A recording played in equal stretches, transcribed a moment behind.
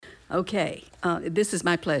Okay, this is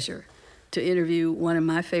my pleasure to interview one of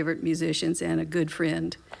my favorite musicians and a good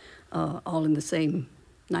friend, all in the same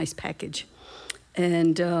nice package.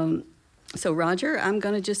 And so, Roger, I'm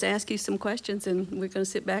going to just ask you some questions, and we're going to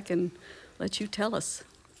sit back and let you tell us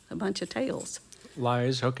a bunch of tales.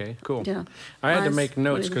 Lies, okay, cool. Yeah. I had to Lies, make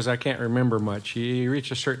notes because I can't remember much. You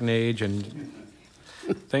reach a certain age and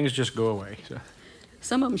things just go away. So.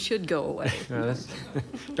 Some of them should go away.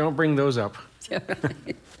 Don't bring those up. Yeah,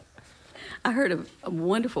 right. I heard a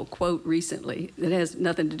wonderful quote recently that has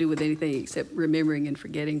nothing to do with anything except remembering and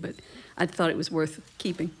forgetting, but I thought it was worth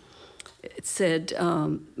keeping. It said,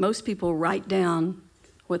 most people write down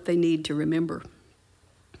what they need to remember.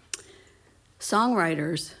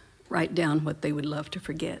 Songwriters write down what they would love to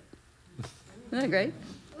forget. Isn't that great?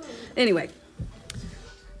 Anyway,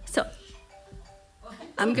 so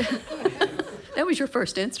I'm going that was your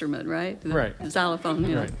first instrument, right? Right. The xylophone,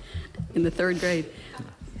 you know, Right. in the 3rd grade.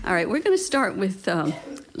 All right, we're going to start with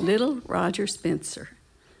Little Roger Spencer.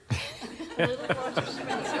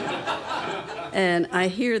 And I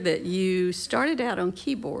hear that you started out on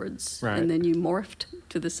keyboards, Right. and then you morphed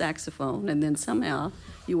to the saxophone, and then somehow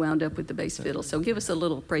you wound up with the bass fiddle. So give us a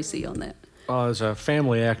little précis on that. Well, it was a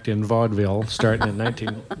family act in vaudeville starting in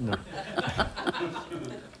 19...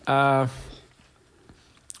 No.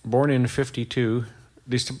 Born in 52,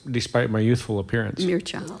 despite my youthful appearance. Mere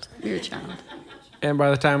child, mere child. And by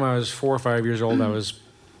the time I was 4 or 5 years old, I was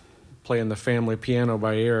playing the family piano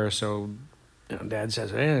by ear. So Dad says,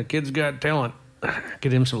 hey, the kid's got talent.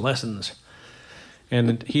 Get him some lessons.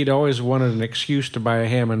 And he'd always wanted an excuse to buy a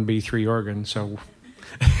Hammond B3 organ. So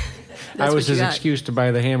I was his excuse to buy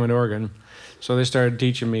the Hammond organ. So they started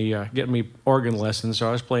teaching me, getting me organ lessons. So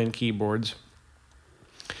I was playing keyboards.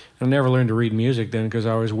 I never learned to read music then because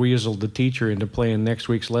I always weaseled the teacher into playing next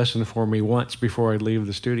week's lesson for me once before I'd leave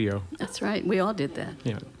the studio. That's right. We all did that.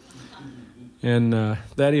 Yeah. And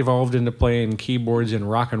that evolved into playing keyboards in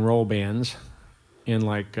rock and roll bands in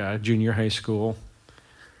like junior high school.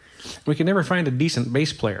 We could never find a decent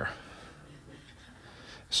bass player.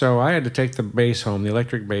 So I had to take the bass home, the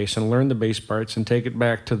electric bass, and learn the bass parts and take it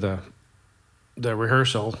back to the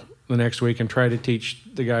rehearsal the next week and try to teach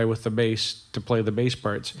the guy with the bass to play the bass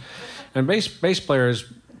parts. And bass players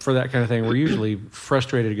for that kind of thing were usually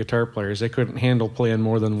frustrated guitar players. They couldn't handle playing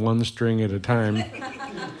more than one string at a time.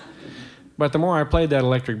 But the more I played that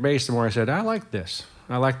electric bass, the more I said, I like this.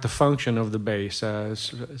 I like the function of the bass.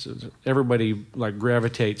 Everybody like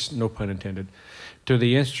gravitates, no pun intended, to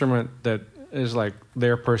the instrument that is like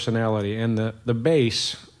their personality. And the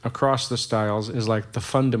bass across the styles is like the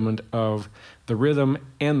fundament of the rhythm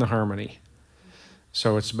and the harmony.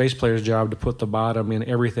 So it's the bass player's job to put the bottom in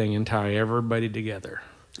everything and tie everybody together.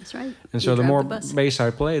 That's right. And so the more bass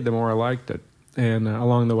I played, the more I liked it. And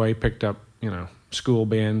along the way, picked up, school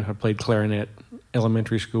band. I played clarinet,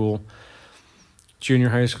 elementary school. Junior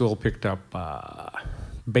high school, picked up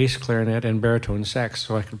bass clarinet and baritone sax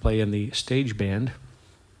so I could play in the stage band.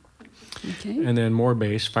 Okay. And then more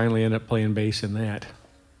bass. Finally ended up playing bass in that.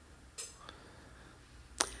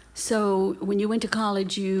 So when you went to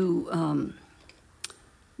college, you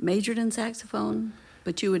majored in saxophone,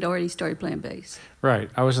 but you had already started playing bass.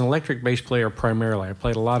 Right. I was an electric bass player primarily. I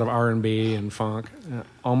played a lot of R&B and funk.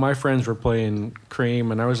 All my friends were playing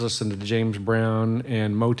Cream, and I was listening to James Brown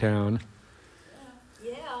and Motown.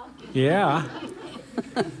 Yeah.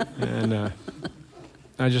 And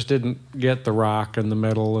I just didn't get the rock and the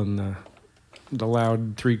metal and the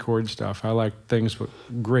loud 3-chord stuff. I liked things with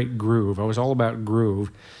great groove. I was all about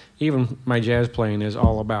groove. Even my jazz playing is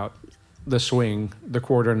all about the swing, the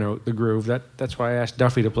quarter note, the groove. That's why I asked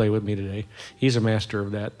Duffy to play with me today. He's a master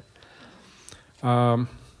of that.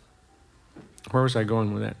 Where was I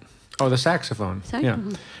going with that? Oh, the saxophone. Yeah.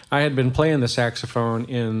 I had been playing the saxophone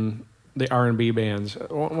in the R&B bands.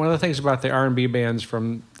 One of the things about the R&B bands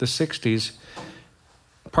from the 60s,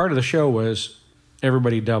 part of the show was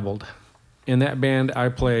everybody doubled. In that band, I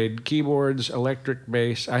played keyboards, electric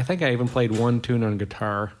bass. I think I even played one tune on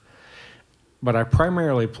guitar. But I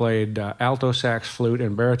primarily played alto sax, flute,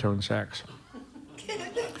 and baritone sax.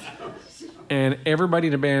 And everybody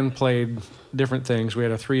in the band played different things. We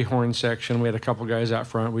had a 3-horn section. We had a couple guys out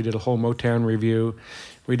front. We did a whole Motown review.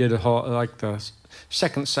 We did a whole, like the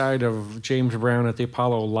second side of James Brown at the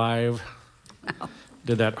Apollo Live. Wow.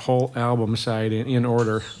 Did that whole album side in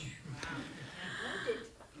order.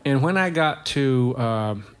 And when I got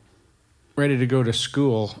to ready to go to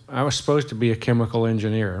school, I was supposed to be a chemical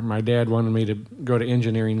engineer. My dad wanted me to go to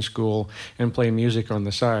engineering school and play music on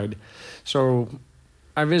the side. So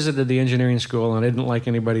I visited the engineering school and I didn't like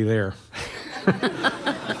anybody there.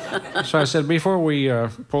 So I said, before we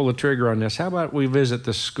pull the trigger on this, how about we visit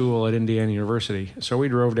the school at Indiana University? So we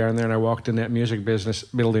drove down there, and I walked in that music business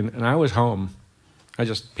building, and I was home.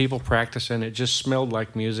 People practicing. It just smelled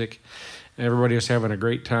like music. Everybody was having a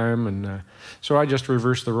great time, and so I just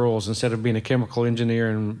reversed the roles. Instead of being a chemical engineer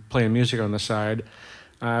and playing music on the side,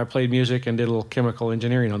 I played music and did a little chemical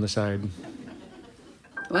engineering on the side.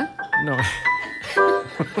 What? No.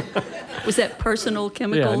 Was that personal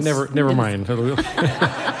chemicals? Yeah, never mind.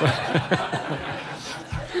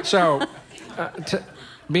 So,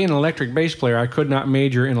 being an electric bass player, I could not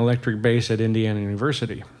major in electric bass at Indiana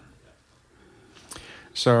University.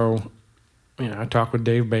 So, I talked with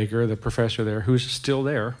Dave Baker, the professor there, who's still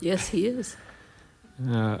there. Yes, he is.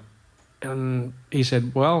 And he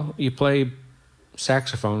said, well, you play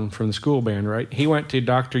saxophone from the school band, right? He went to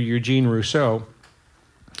Dr. Eugene Rousseau,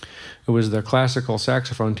 who was the classical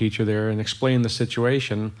saxophone teacher there, and explained the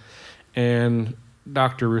situation. And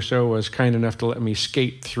Dr. Rousseau was kind enough to let me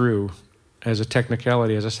skate through as a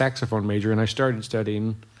technicality as a saxophone major, and I started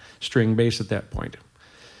studying string bass at that point.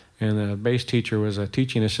 And the bass teacher was a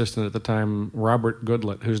teaching assistant at the time, Robert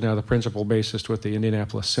Goodlett, who's now the principal bassist with the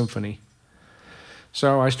Indianapolis Symphony.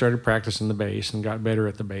 So I started practicing the bass and got better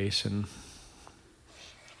at the bass and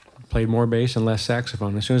played more bass and less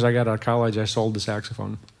saxophone. As soon as I got out of college, I sold the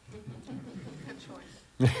saxophone.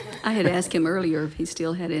 I had asked him earlier if he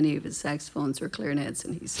still had any of his saxophones or clarinets,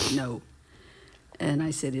 and he said no. And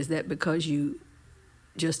I said, is that because you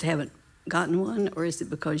just haven't gotten one, or is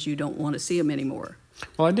it because you don't want to see them anymore?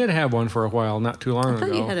 Well, I did have one for a while, not too long ago. I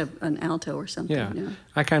thought you had an alto or something. Yeah. Yeah.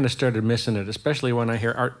 I kind of started missing it, especially when I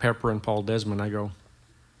hear Art Pepper and Paul Desmond. I go,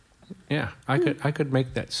 yeah, I could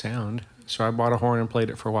make that sound. So I bought a horn and played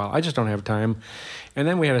it for a while. I just don't have time. And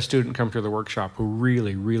then we had a student come through the workshop who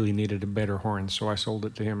really, really needed a better horn, so I sold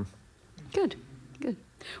it to him. Good, good.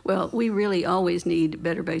 Well, we really always need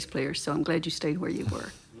better bass players, so I'm glad you stayed where you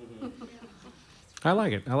were. I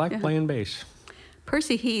like it. I like playing bass.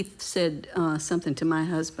 Percy Heath said something to my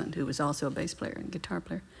husband, who was also a bass player and guitar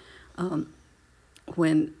player,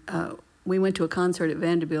 when we went to a concert at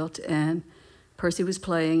Vanderbilt, and Percy was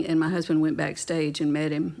playing, and my husband went backstage and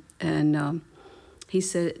met him, and he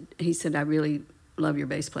said, I really love your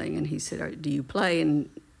bass playing, and he said, do you play? And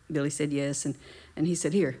Billy said yes, and he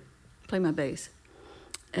said, here, play my bass.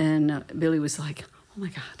 And Billy was like, oh my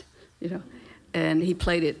God, and he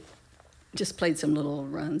played it, just played some little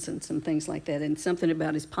runs and some things like that, and something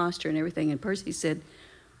about his posture and everything. And Percy said,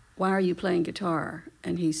 why are you playing guitar?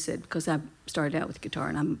 And he said, because I started out with guitar,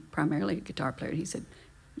 and I'm primarily a guitar player. He said,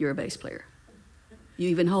 you're a bass player. You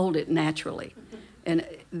even hold it naturally. And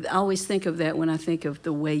I always think of that when I think of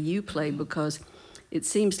the way you play, because it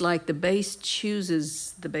seems like the bass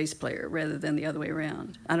chooses the bass player rather than the other way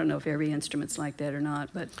around. I don't know if every instrument's like that or not,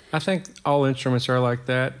 but I think all instruments are like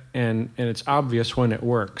that, and it's obvious when it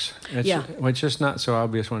works. It's just not so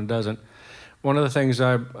obvious when it doesn't. One of the things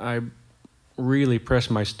I really press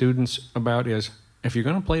my students about is, if you're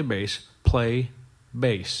going to play bass, play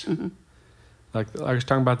bass. Mm-hmm. Like I was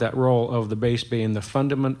talking about that role of the bass being the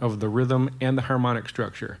fundament of the rhythm and the harmonic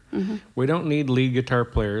structure. Mm-hmm. We don't need lead guitar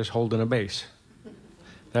players holding a bass.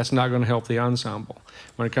 That's not going to help the ensemble.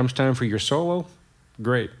 When it comes time for your solo,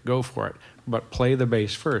 great, go for it. But play the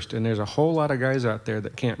bass first. And there's a whole lot of guys out there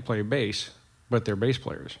that can't play bass, but they're bass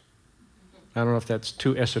players. I don't know if that's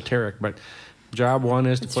too esoteric, but job one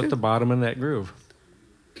is to put the bottom in that groove.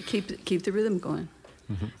 Keep the rhythm going.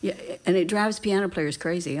 Mm-hmm. Yeah, and it drives piano players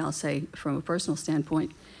crazy, I'll say, from a personal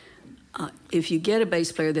standpoint. If you get a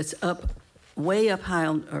bass player that's way up high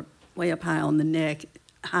on the neck,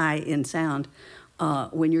 high in sound,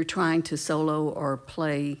 when you're trying to solo or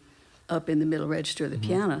play up in the middle register of the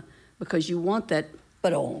piano, because you want that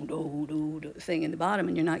thing in the bottom,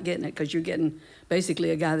 and you're not getting it because you're getting basically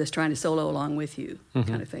a guy that's trying to solo along with you,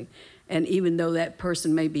 kind of thing. And even though that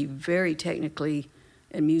person may be very technically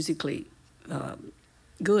and musically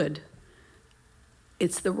good,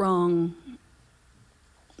 it's the wrong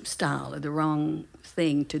style or the wrong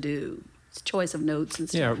thing to do. It's choice of notes and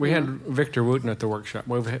stuff. Yeah, we had Victor Wooten at the workshop.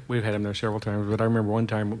 We've had him there several times, but I remember one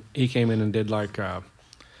time he came in and did like a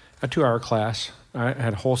 2-hour class. I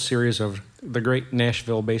had a whole series of the great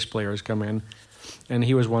Nashville bass players come in, and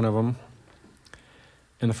he was one of them.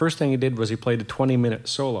 And the first thing he did was he played a 20-minute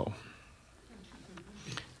solo.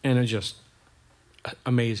 And it was just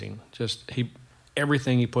amazing.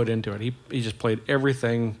 Everything he put into it. He just played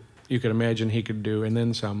everything you could imagine he could do, and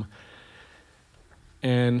then some.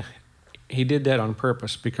 And he did that on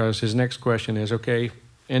purpose, because his next question is, okay,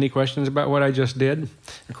 any questions about what I just did?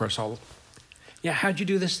 Of course, how'd you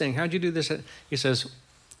do this thing? How'd you do this? He says,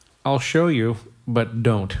 I'll show you, but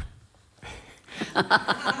don't.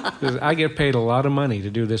 I get paid a lot of money to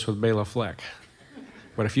do this with Bela Fleck.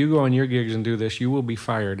 But if you go on your gigs and do this, you will be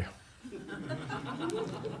fired.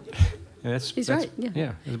 He's right. Yeah,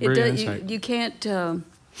 yeah, it's brilliant insight. You can't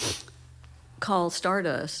call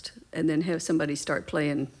Stardust and then have somebody start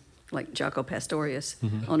playing like Jaco Pastorius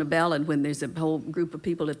on a ballad when there's a whole group of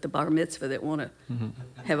people at the bar mitzvah that want to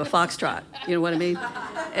have a foxtrot. You know what I mean?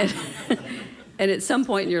 And at some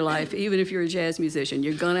point in your life, even if you're a jazz musician,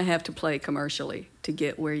 you're going to have to play commercially to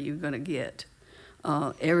get where you're going to get.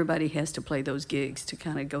 Everybody has to play those gigs to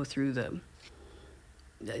kind of go through them.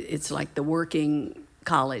 It's like the working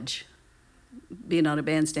college, being on a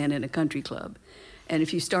bandstand in a country club. And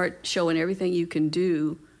if you start showing everything you can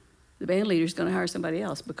do, the band leader's going to hire somebody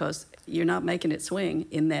else because you're not making it swing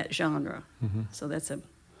in that genre. So that's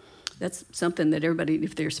something that everybody,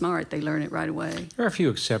 if they're smart, they learn it right away. There are a few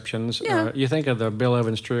exceptions. Yeah. You think of the Bill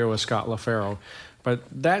Evans Trio with Scott LaFaro, but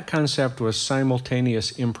that concept was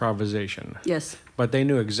simultaneous improvisation. Yes. But they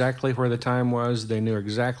knew exactly where the time was, they knew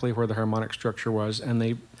exactly where the harmonic structure was, and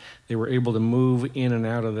they were able to move in and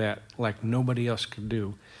out of that like nobody else could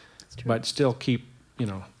do, but still keep,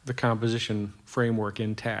 the composition framework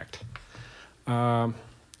intact.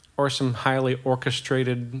 Or some highly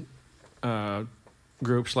orchestrated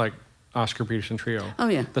groups like Oscar Peterson Trio. Oh,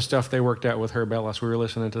 yeah. The stuff they worked out with Herb Ellis. We were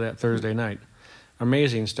listening to that Thursday night.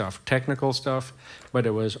 Amazing stuff, technical stuff, but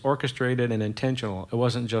it was orchestrated and intentional. It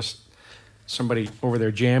wasn't just somebody over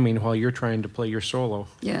there jamming while you're trying to play your solo.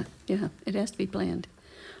 Yeah, it has to be planned.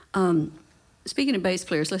 Speaking of bass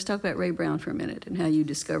players, let's talk about Ray Brown for a minute and how you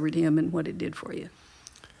discovered him and what it did for you.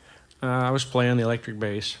 I was playing the electric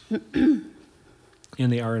bass in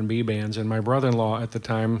the R&B bands, and my brother-in-law at the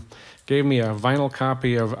time gave me a vinyl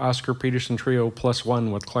copy of Oscar Peterson Trio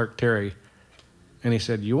 +1 with Clark Terry. And he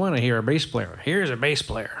said, "You want to hear a bass player? Here's a bass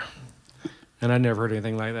player." And I'd never heard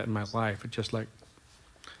anything like that in my life. It just like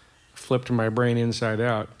flipped my brain inside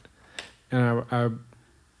out. And I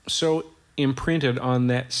so imprinted on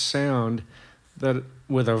that sound that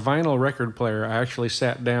with a vinyl record player, I actually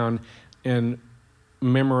sat down and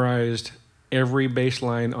memorized every bass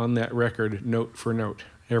line on that record, note for note,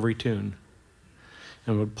 every tune,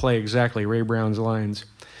 and would play exactly Ray Brown's lines.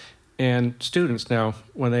 And students now,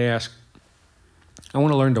 when they ask, I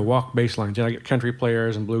want to learn to walk bass lines. I get country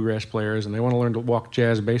players and bluegrass players, and they want to learn to walk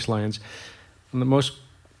jazz bass lines. And the most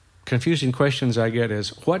confusing questions I get is,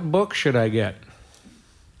 what book should I get?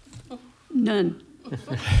 None.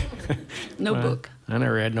 No book. I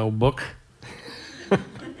never had no book.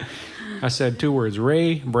 I said 2 words,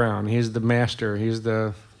 Ray Brown. He's the master. He is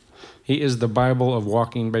the Bible of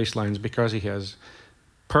walking bass lines because he has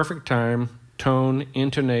perfect time, tone,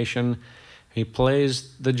 intonation. He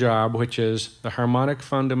plays the job, which is the harmonic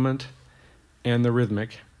fundament and the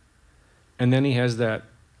rhythmic. And then he has that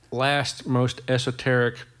last, most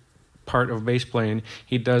esoteric part of bass playing.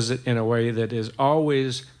 He does it in a way that is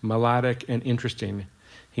always melodic and interesting.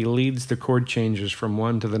 He leads the chord changes from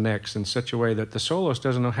one to the next in such a way that the soloist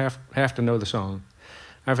doesn't have to know the song.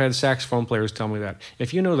 I've had saxophone players tell me that.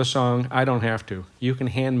 If you know the song, I don't have to. You can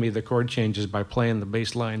hand me the chord changes by playing the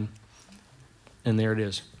bass line, and there it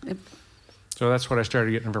is. Yep. So that's what I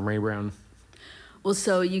started getting from Ray Brown. Well,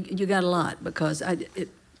 so you got a lot because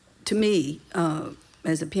to me,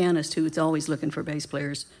 as a pianist who is always looking for bass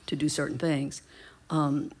players to do certain things,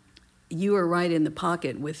 you are right in the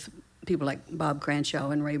pocket with people like Bob Cranshaw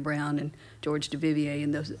and Ray Brown and George DeVivier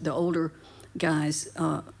and the older guys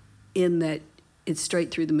in that it's straight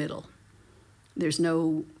through the middle. There's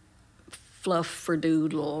no fluff for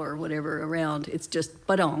doodle or whatever around. It's just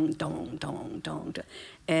ba-dong, dong, dong, dong.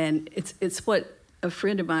 And it's what a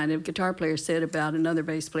friend of mine, a guitar player, said about another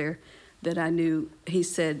bass player that I knew. He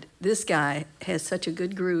said, this guy has such a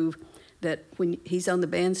good groove that when he's on the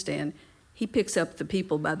bandstand, he picks up the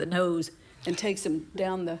people by the nose and takes them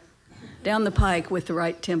down the pike with the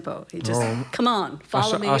right tempo. He just, come on,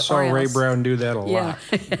 follow me. I saw Ray Brown do that a lot.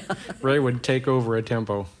 Yeah. Ray would take over a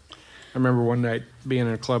tempo. I remember one night being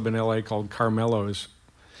in a club in L.A. called Carmelo's,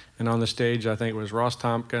 and on the stage, I think it was Ross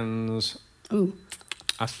Tompkins. Ooh.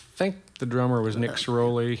 I think the drummer was Nick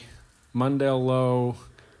Ceroli, Mundell Lowe,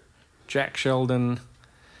 Jack Sheldon,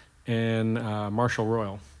 and Marshall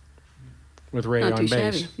Royal, with Ray Not on too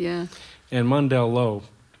bass. shabby. Yeah. And Mundell Lowe,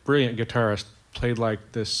 brilliant guitarist, played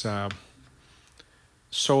like this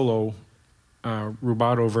solo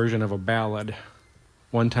rubato version of a ballad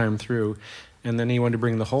one time through, and then he wanted to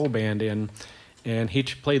bring the whole band in, and he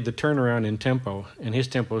played the turnaround in tempo, and his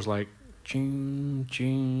tempo was like ching,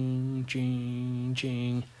 ching, ching,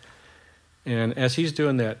 ching. And as he's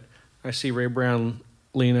doing that, I see Ray Brown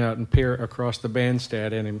lean out and peer across the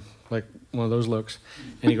bandstand at him like one of those looks,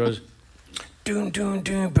 and he goes, doom, doom,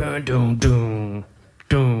 doom, doom, doom,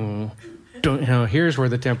 doom, doom. Now, here's where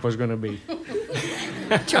the tempo is going to be.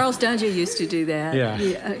 Charles Dungy used to do that. Yeah.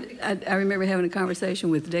 I remember having a conversation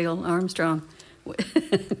with Dale Armstrong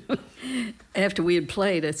after we had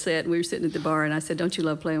played a set. We were sitting at the bar, and I said, "Don't you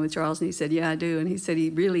love playing with Charles?" And he said, "Yeah, I do." And he said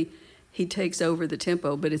he takes over the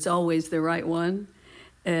tempo, but it's always the right one.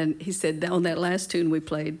 And he said on that last tune we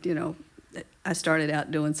played, I started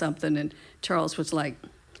out doing something, and Charles was like,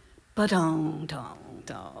 ba-dong, dong,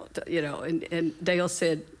 dong, and Dale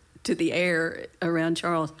said to the air around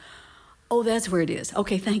Charles, "Oh, that's where it is.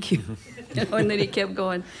 Okay, thank you." And then he kept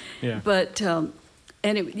going. Yeah. But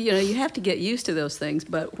you have to get used to those things.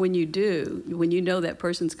 But when you do, when you know that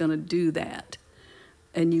person's going to do that,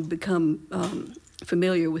 and you become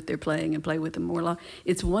familiar with their playing and play with them more long,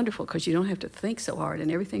 it's wonderful because you don't have to think so hard,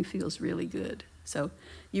 and everything feels really good. So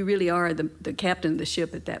you really are the captain of the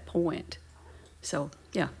ship at that point. So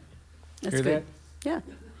yeah, that's Hear good. that? Yeah.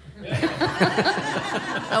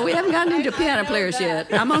 Oh, we haven't gotten into piano players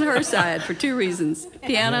yet. I'm on her side for 2 reasons: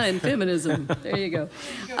 piano and feminism. There you go.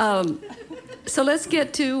 So let's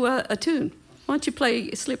get to a tune. Why don't you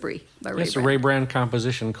play "Slippery" by Ray It's a Brown? Ray Brown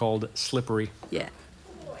composition called "Slippery." Yeah.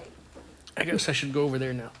 I guess I should go over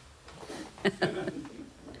there now. Mr.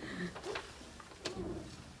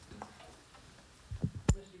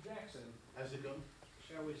 Jackson, how's it going?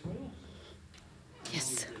 Shall we swing?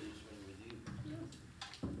 Yes.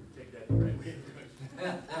 Take that the right way.